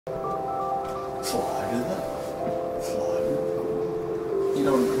You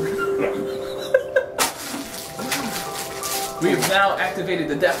don't remember. We have now activated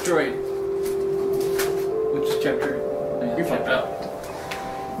the death droid. Which is chapter? We fucked up.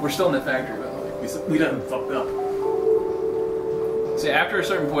 We're still in the factory, by the way. We done fucked up. See, after a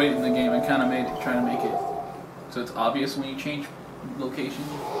certain point in the game, I kind of trying to make it so it's obvious when you change location,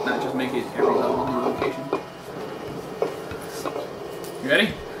 not just make it every level new location. You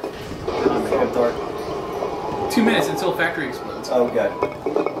ready? It's dark. 2 minutes until factory explodes. Oh god. Is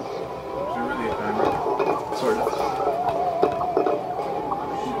there really a timer? Sort of.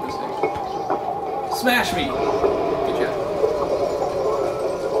 Smash me! Good job.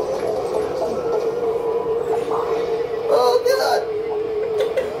 Oh god!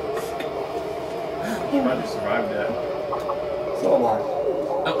 You might have survived that. So am I.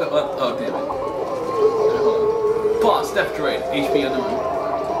 Oh, damn it. Boss, Death Droid, HP unknown.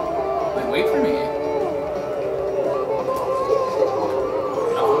 Wait for me.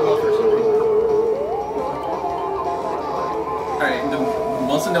 Alright, the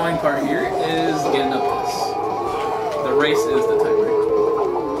most annoying part here is getting up this. The race is the tiebreaker.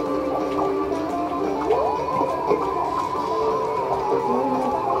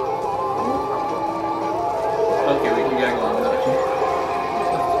 Okay, we gotta go on without you.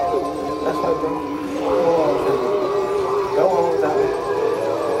 That's fine, bro. Go on without me.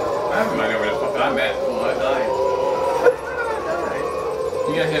 I have no idea where the fuck I'm at. Oh, I died.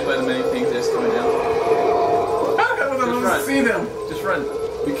 You got hit by the many things that's coming out. How the hell was I supposed to see them? Just run.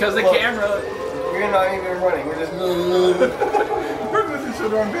 Because the camera... We're not even running. We're just... We're going to show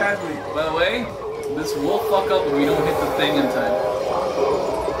them badly. By the way, this will fuck up if we don't hit the thing in time.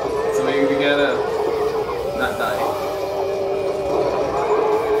 So we gotta not die.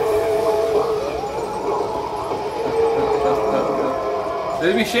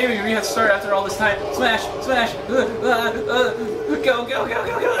 It'd be a shame if we had to start after all this time. Smash! Smash! Go, go, go, go, go!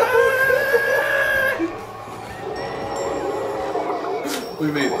 We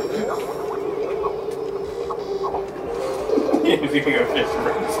made it.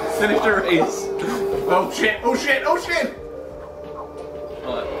 Finish the race. Oh shit! Oh shit! Oh shit!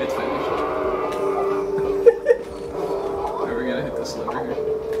 Oh, it's finished. Alright, we're gonna hit this lever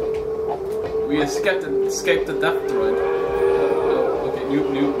here. We escaped the death droid. Oh, okay,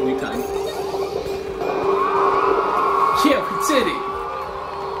 new time. Yeah, we did it!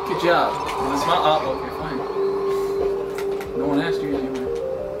 Good job. This oh, okay, fine. No one asked you anyway.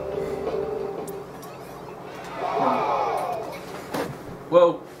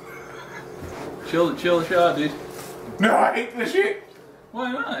 Whoa. Chill the shot, dude. No, I hate this shit!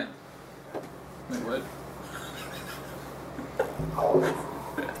 Why not? Wait, what?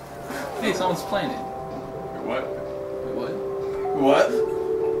 Hey, someone's playing it. What? Wait, what? What?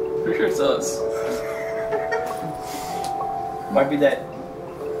 Pretty sure it's us. Might be that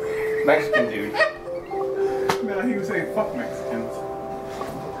Mexican dude. No, he was saying fuck Mexicans.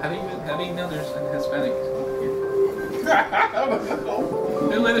 How do you know there's an Hispanic here? I don't know.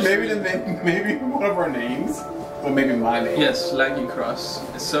 Maybe one of our names. Well, maybe my name. Yes, Laggy Cross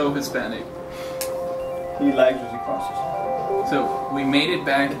is so Hispanic. He lags as he crosses. So we made it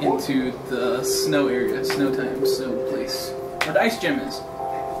back into the snow area, snow place, where the ice gem is.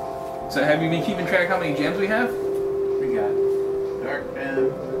 So have you been keeping track how many gems we have? We got dark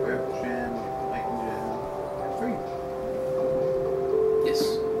gem, earth gem, light gem. 3. Yes.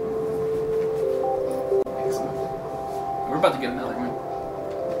 Excellent. We're about to get another one.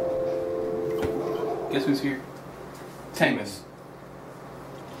 Guess who's here? Tamus.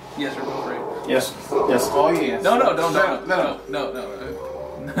 Yes, we're both right. Yes. Yes. Oh yes. No. No.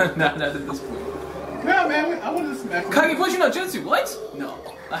 Not at this point. No, man. I want to smack him. Kage Pushi no Jutsu, what? No.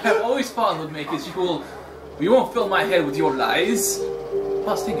 I have always thought would make it you won't fill my head with your lies.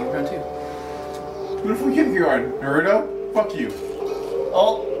 Boss, thank you, round 2. What if we get here, Naruto? Fuck you.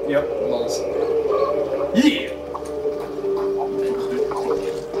 Oh. Yep. Lols. Yeah.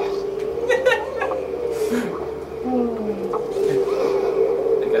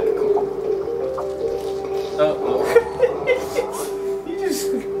 I got the cool. Oh. You just...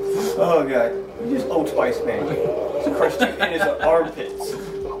 Oh god. You just Old Spice man. He crushed you in his armpits.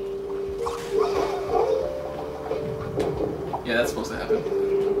 Yeah, that's supposed to happen.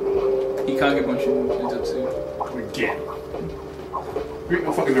 Hikage Bunshin Jutsu. Again. You ain't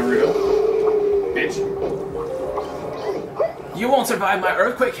no fucking Naruto. Bitch. You won't survive my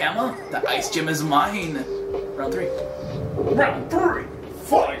earthquake hammer. The ice gem is mine. Round 3. Round 3.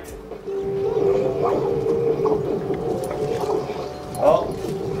 Fight. Oh.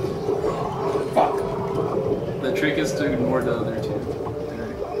 Fuck. The trick is to ignore the other two.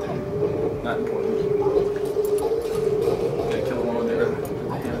 They're not not important. Gotta kill the one with the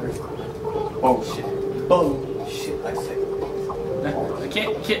hammer. Oh shit. Oh shit, I say. I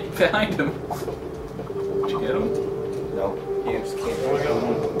can't get behind him. Did you get him? No, you just can't.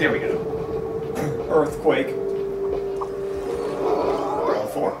 There we go. Earthquake. Round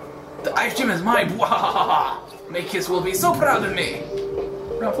 4. The ice gym is mine! Wahahaha! Makis will be so proud of me!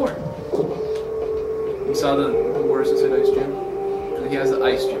 Round 4. You saw the words that said ice gym? He has the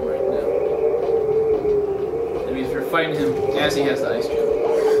ice gym right now. That means if you're fighting him as he has the ice gym.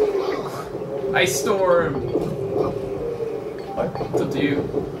 Ice storm! It's up to you.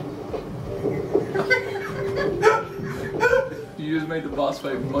 You just made the boss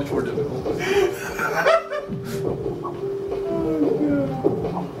fight much more difficult.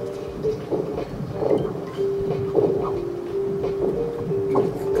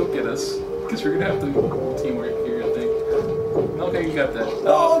 Go get us. Because we're gonna have to teamwork here, I think. Okay, you got that.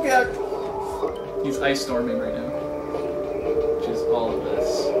 Oh, God! He's ice storming right now. Which is all of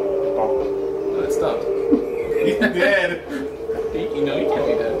this. Oh. Oh, it stopped. He's dead. You know you can't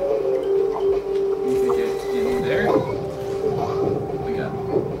be dead. You can get in there.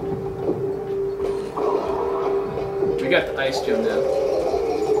 We got the ice gym now.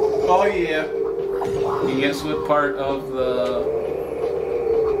 Oh yeah. And guess what part of the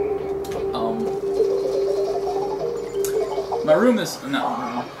my room is not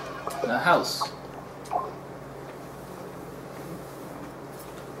my room. The house.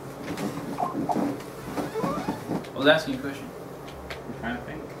 I was asking you a question. I'm trying to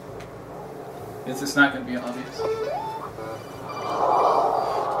think. It's not going to be obvious.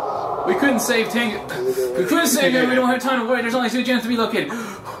 We couldn't save Tango. We couldn't save him. We don't have time to wait. There's only 2 gems to be located.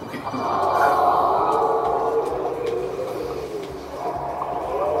 Okay.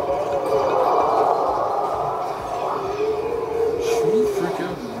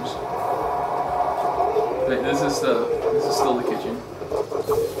 Wait, this is still the kitchen.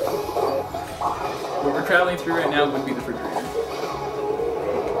 What we're traveling through right now would be the refrigerator.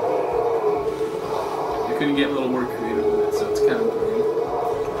 I couldn't get a little more creative with it, so it's kind of boring.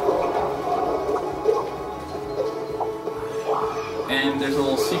 And there's a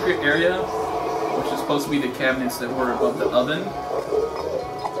little secret area, which is supposed to be the cabinets that were above the oven.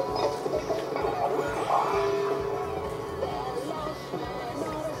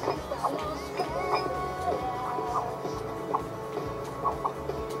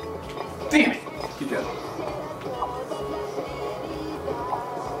 Damn it! Good job.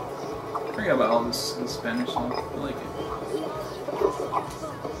 I forgot about all this in Spanish song. I like it.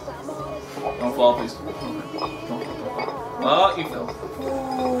 Don't fall, please. Don't fall. Oh, you fell.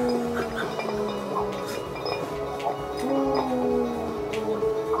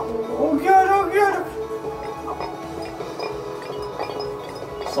 Oh God, oh God!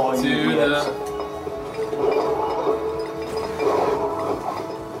 Saw you To the...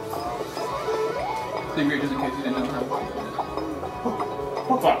 Secret, just in case you didn't know how.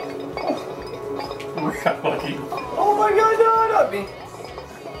 Oh fuck. We got lucky. Oh my God, no, not me!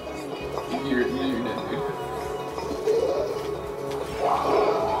 You're dead, dude.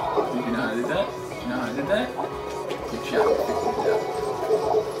 Did you know how I did that? Did you know how I did that? Good job. Good job.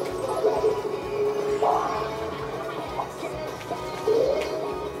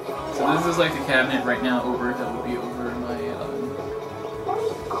 So this is like the cabinet right now over that would be over my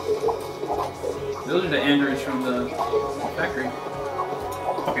those are the androids from the factory.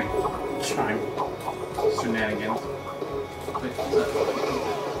 Fucking chime. Shenanigans. Wait, what's that?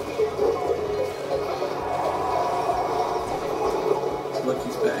 So look,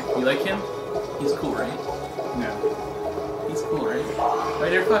 he's back. You like him? He's cool, right? No. He's cool, right?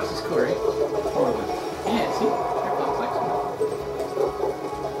 Right, Air Fox is cool, right? Totally. Yeah, see? Air Fox likes him.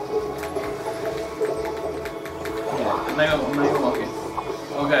 Yeah, I'm not gonna walk in.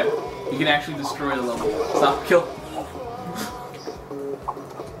 Okay, you can actually destroy the level. Stop, kill.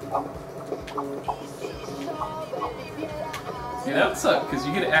 See, that would suck, because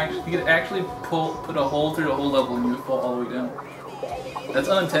you could actually put a hole through the whole level and you would fall all the way down. That's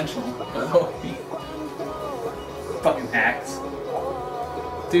unintentional, by the way. Fucking hacks.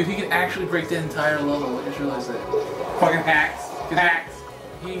 Dude, he can actually break the entire level. I just realized that. Fucking hacks. Hacks.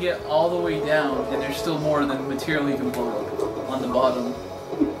 He can get all the way down, and there's still more than material he can blow up on the bottom.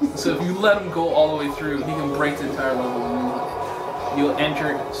 So if you let him go all the way through, he can break the entire level, and you'll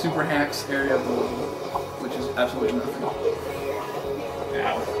enter Super Hack's area of the level, which is absolutely nothing.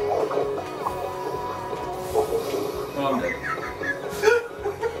 Ow. Oh, I'm dead.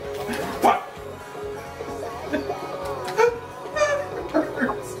 Fuck.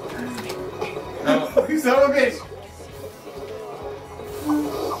 No. You son of a bitch.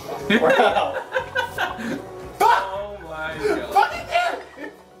 Wow. Oh my god. Fucking damn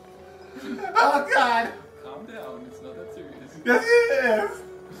it! Oh god! Calm down, it's not that serious. Yes, it is!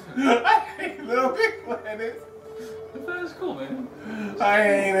 I hate Little Big Planet. The planet is cool, man. I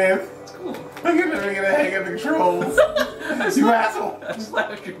hate it. It's cool. Look at me gonna hang up the controls. You asshole! I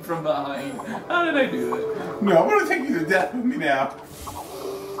slapped you from behind. How did I do that? No, I'm gonna take you to death with me now.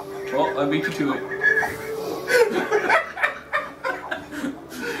 Well, I beat you to it.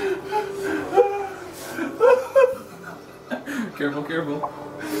 Careful, careful.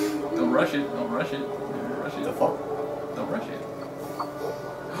 Don't rush it. Don't rush it. Don't rush it. The fuck? Don't rush it.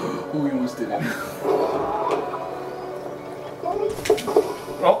 Oh, we almost did it.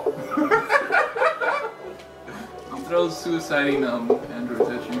 Oh. He throws suiciding androids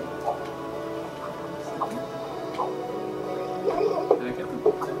at you. Did I get the...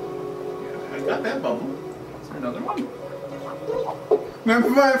 I got that bubble. Is there another one? Never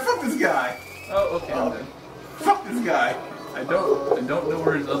mind, fuck this guy. Oh, okay, I'm dead. Fuck this guy. I don't know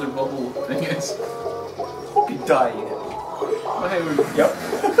where his other bubble thing is. Hope you died. Oh, hey, we're... Yep.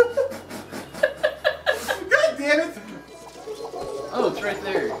 God damn it! Oh, it's right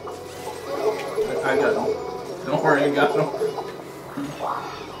there. I got him. Don't worry, I got him.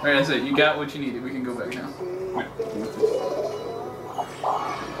 Alright, that's it. You got what you needed. We can go back now.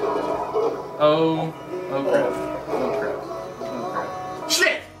 Oh. Oh crap. Oh crap. Oh crap.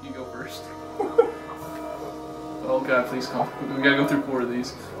 Shit! You go first. Oh god, please come. We gotta go through 4 of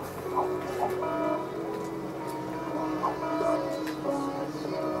these.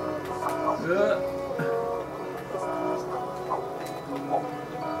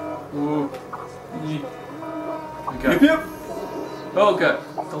 Ooh. Yee. We got Yep. Oh god,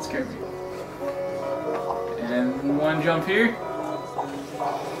 don't scare me. And one jump here.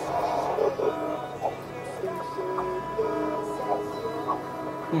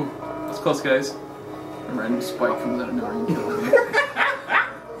 Ooh, that's close, guys. A random spike comes out of nowhere and kills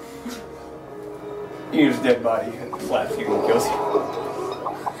you. You use dead body and slaps you and kills you.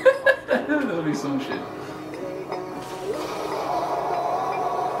 That would be some shit.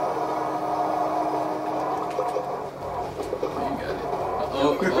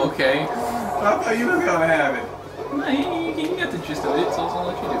 Oh, okay. I thought you was gonna have it. No, you got the gist of it, so I'll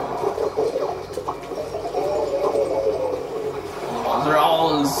let you do it. Those are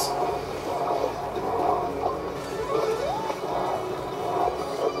alls.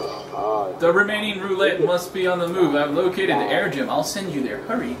 The remaining roulette must be on the move. I've located the air gym. I'll send you there.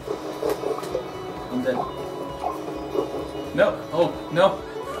 Hurry. I'm dead. No. Oh, no.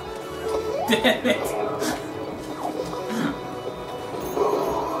 Damn it.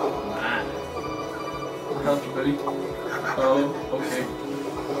 I'll help you, buddy. Oh, okay.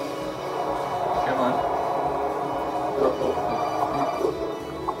 Come on. Oh.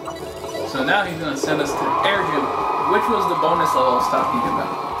 So now he's gonna send us to the air gym, which was the bonus level I was talking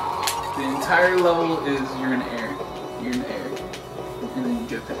about. The entire level is you're in air. You're in air. And then you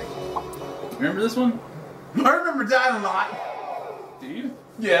jetpack. Remember this one? I remember dying a lot. Do you?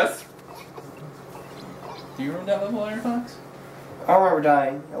 Yes. Do you remember that level, Iron Fox? I remember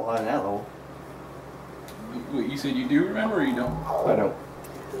dying a lot in that level. Wait, you said you do remember or you don't? I don't.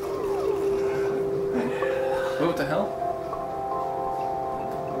 Wait, what the hell?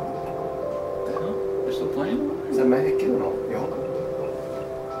 What the hell? They're still playing? Is that magic killing all y'all?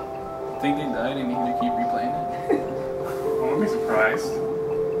 I think they died and you need to keep replaying it. I won't be surprised.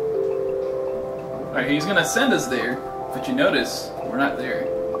 Alright, he's gonna send us there, but you notice we're not there.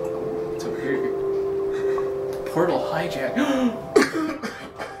 It's over here. Portal hijack.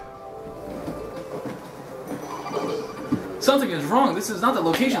 Something is wrong. This is not the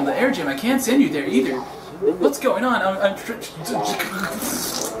location of the air gym. I can't send you there either. What's going on?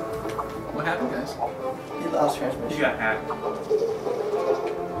 What happened, guys? You lost You transmission. got hacked.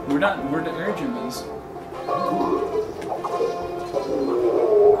 We're not where the air gym is.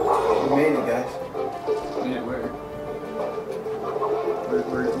 You made it, guys. Wait, where?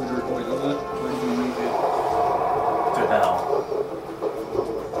 Where did we make it? To hell.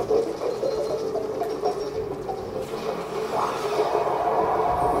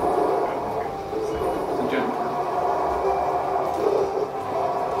 The giant portal.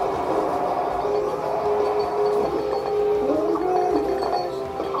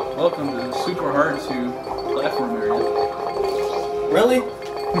 Welcome to super hard to platform area. Really?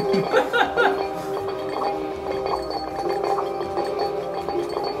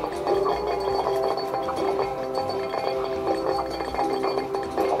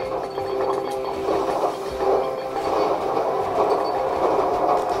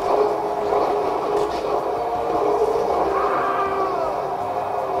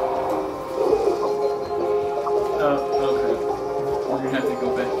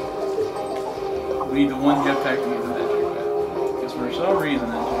 We need the one jetpack to get the magic back. Because for some reason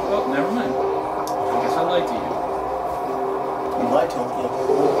that oh, never mind. I guess I lied to you. You lied to him.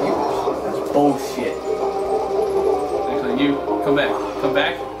 That's bullshit. Actually, you come back. Come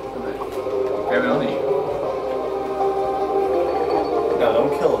back. Come back. Grab it on you. No,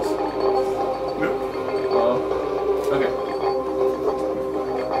 don't kill us. Nope. Okay.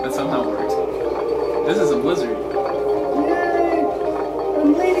 That somehow worked. This is a blizzard. Yay!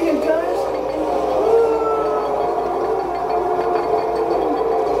 I'm leading it, guys.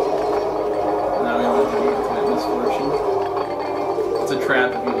 Now we don't have to get into that misfortune. It's a trap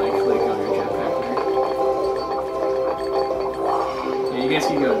if you like click on your jetpack there. Yeah, you guys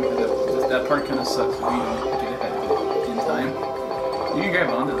keep going because that part kind of sucks if you don't get ahead of it in time. You can grab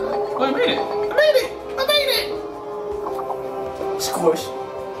onto that. Oh, I made it! I made it! I made it! Squish.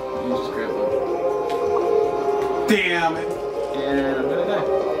 You just grab one. Damn it. And I'm gonna die.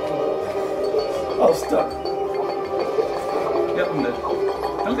 Oh, stuck. Yep, I'm dead.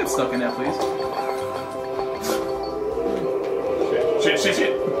 Don't get stuck in that, please. Shit.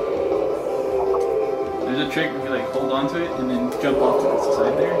 There's a trick where you like hold onto it and then jump off to the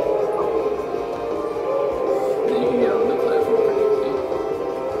side there. Then you can get on the platform pretty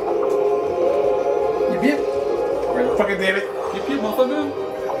easy. Yep. Fucking damn it. Yip yip, motherfucker!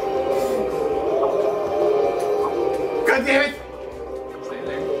 God damn it. Stay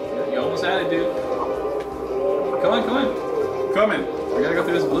there. You almost had it, dude. Come on, come on. Coming. We gotta go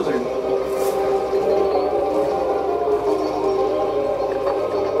through this blizzard.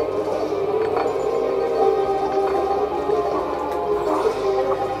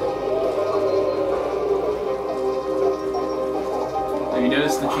 Have you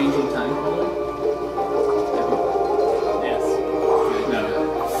noticed the changing time? Yes. Good. No.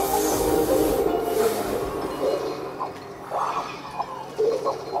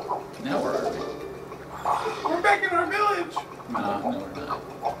 Now where are we? We're back in our village. No, we're not.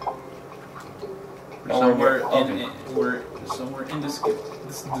 We're Oh, we're somewhere in this.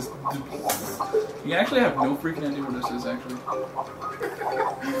 You actually have no freaking idea where this is, actually.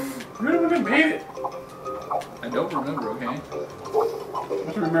 We don't even made it. I don't remember, okay? I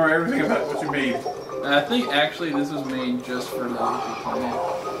have to remember everything about what you made. I think actually this was made just for LittleBigPlanet.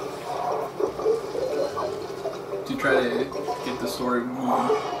 To try to get the story moving.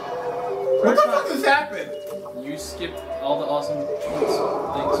 What the fuck just happened? You skipped all the awesome points.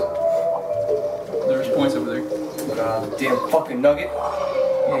 Thanks. There's points over there. Damn fucking nugget.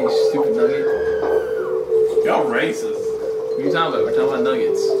 Yeah, you stupid nugget. Y'all racist. What are you talking about? We're talking about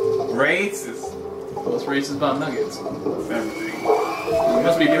nuggets. Racist. What's racist about nuggets? Everything. You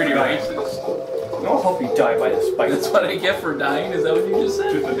must be pretty racist. No, I hope you die by the spike. That's what I get for dying? Is that what you just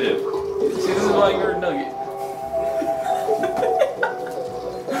said? Just a bit. See, this is why you're a nugget.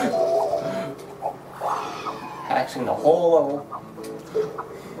 Hacking the whole level.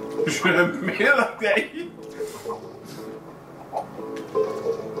 You should have made it like that.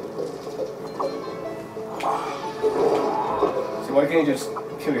 So why can't you just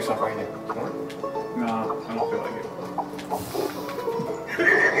kill yourself right now? No, I don't feel like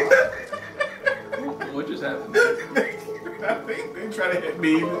What just happened? it. I think they tried to hit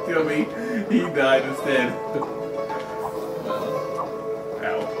me to kill me. He died instead. Well,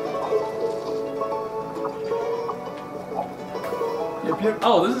 Ow. Yep.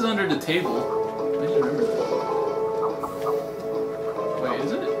 oh, this is under the table. I should remember that. Wait,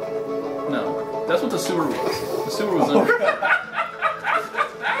 is it? No. That's what the sewer was. The sewer was under.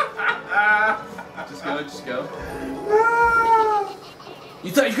 Just go. You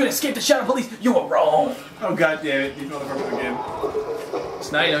thought you could escape the shadow police? You were wrong. Oh god damn it, these motherfuckers again.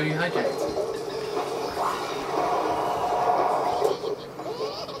 So now you know you hijacked.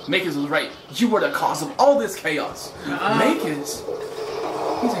 Makers was right. You were the cause of all this chaos. Makers?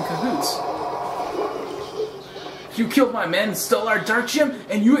 He's in cahoots. You killed my men, stole our dark gem,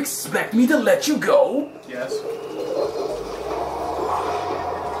 and you expect me to let you go? Yes.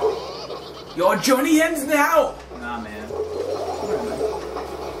 Your journey ends now! Nah, man.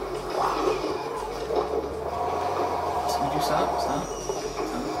 Would you stop? Stop.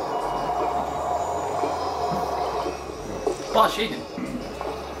 Boss shaken.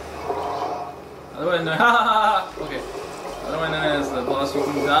 Otherwise known, ha ha ha! Okay. Otherwise known as the boss who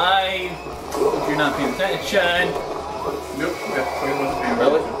can die if you're not paying attention. Nope. That fucking wasn't paying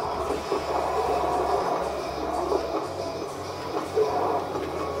Really? attention.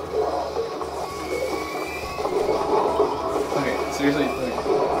 Okay, seriously, okay.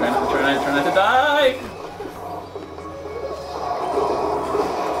 Try not to die!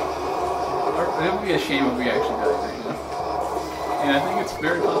 It would be a shame if we actually died right now. And I think it's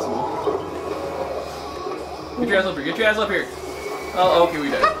very possible. Get your ass up here. Get your ass up here. Oh, okay, we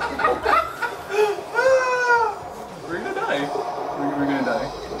died. We're gonna die. We're gonna die.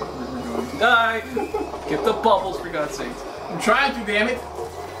 We're going to die. Get the bubbles, for God's sake. I'm trying to, damn it.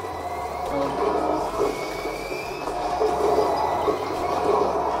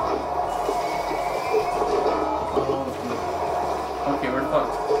 Okay, we're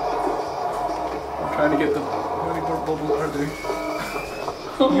fucked. I'm trying to get the... How many more bubbles are there?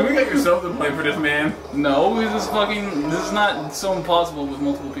 You got yourself to blame for this, man. No, this is fucking... This is not so impossible with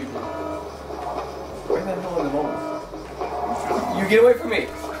multiple people. Where the hell are the bubbles? You get away from me!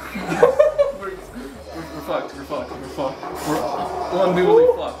 We're fucked. We're fucked. We're fucked. We're unduly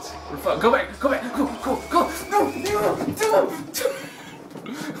fucked. We're fucked. Go back. Go back. Go. Go. Go. No.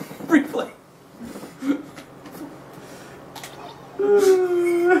 Replay.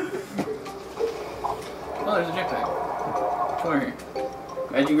 Oh, there's a jetpack. Come over here.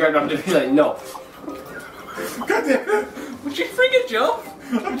 And you grabbed up to be like, no. God damn it. Would you freaking jump?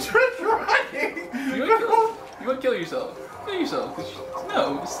 I'm trying. You want to kill yourself. Kill yourself.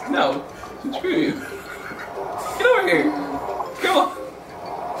 No. No. Screw you. Get over here. Come on.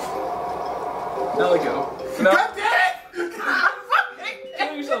 Now let go. No. God damn it!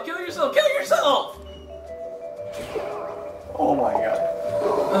 Kill yourself. Kill yourself. Kill yourself. Oh my god.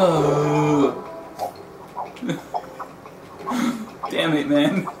 Damn it,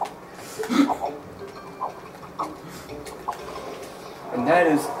 man. And that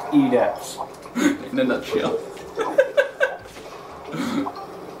is EDAPS. In a nutshell.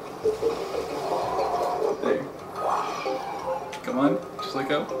 There. Come on, just let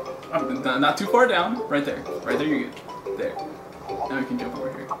go. Not too far down. Right there. Right there, you're good. There. Now we can jump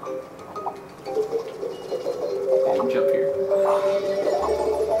over here. And jump here.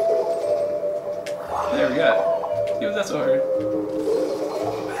 There we go. See, was that so hard?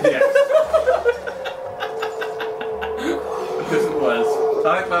 Yes. This was. I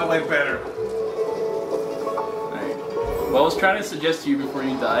like my way better. Alright. What I was trying to suggest to you before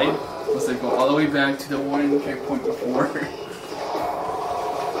you died was to go all the way back to the one checkpoint before.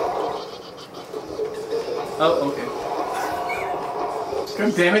 Oh, okay.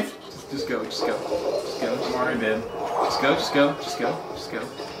 God damn it. Just go. Just go. Just go. I'm already dead. Just go. Just go. Just go. Just go.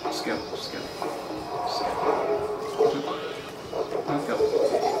 Just go. Just go. Let's go.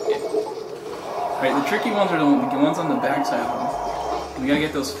 Alright, the tricky ones are the ones on the backside of them. We gotta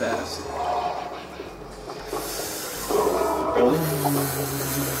get those fast. Really?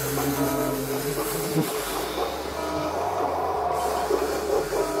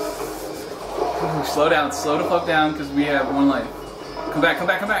 Slow down, slow the fuck down, because we have one life. Come back, come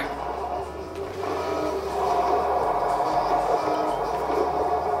back, come back!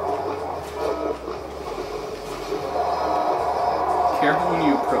 Careful when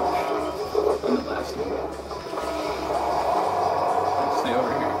you approach on the last one. Stay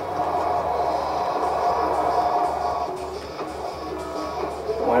over here.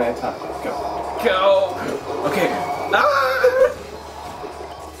 One at a time. Go. Go! Okay. Ah!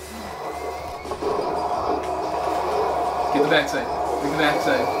 Get the backside. Get the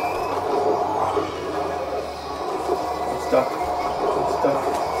backside. I'm stuck. I'm stuck.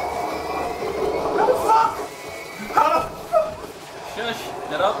 How the fuck? How the fuck? Shush.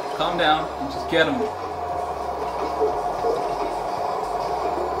 Get up. Calm down. And just get him.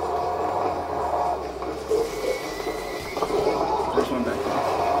 There's one back there.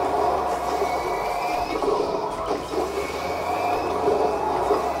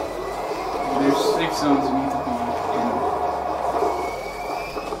 There's 6 zones you need to be in.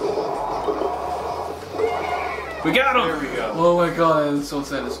 We got him! There we go. Oh my god, that's so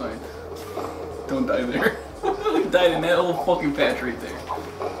satisfying. Don't die there. We died in that little fucking patch right there.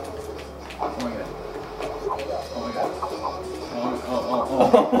 Oh my god. Oh my god.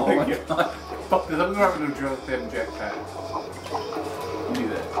 Oh my god. Fuck this. I'm gonna have to drill them jetpack. You do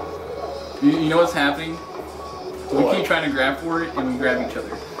that. You know what's happening? We What? keep trying to grab for it and we grab each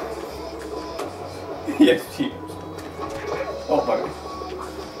other. Yes, cheaters. Oh, bugger.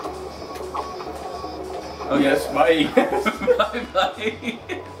 Oh Yes, bye. Bye bye.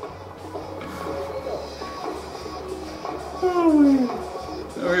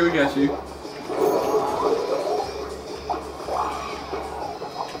 Alright, we got you.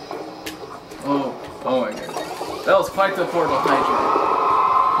 Oh my god. That was quite the portal hydrant.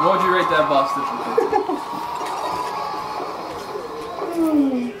 What would you rate that boss difficulty?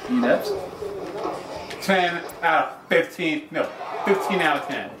 You next? 10 out of 15. No, 15 out of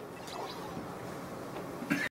 10.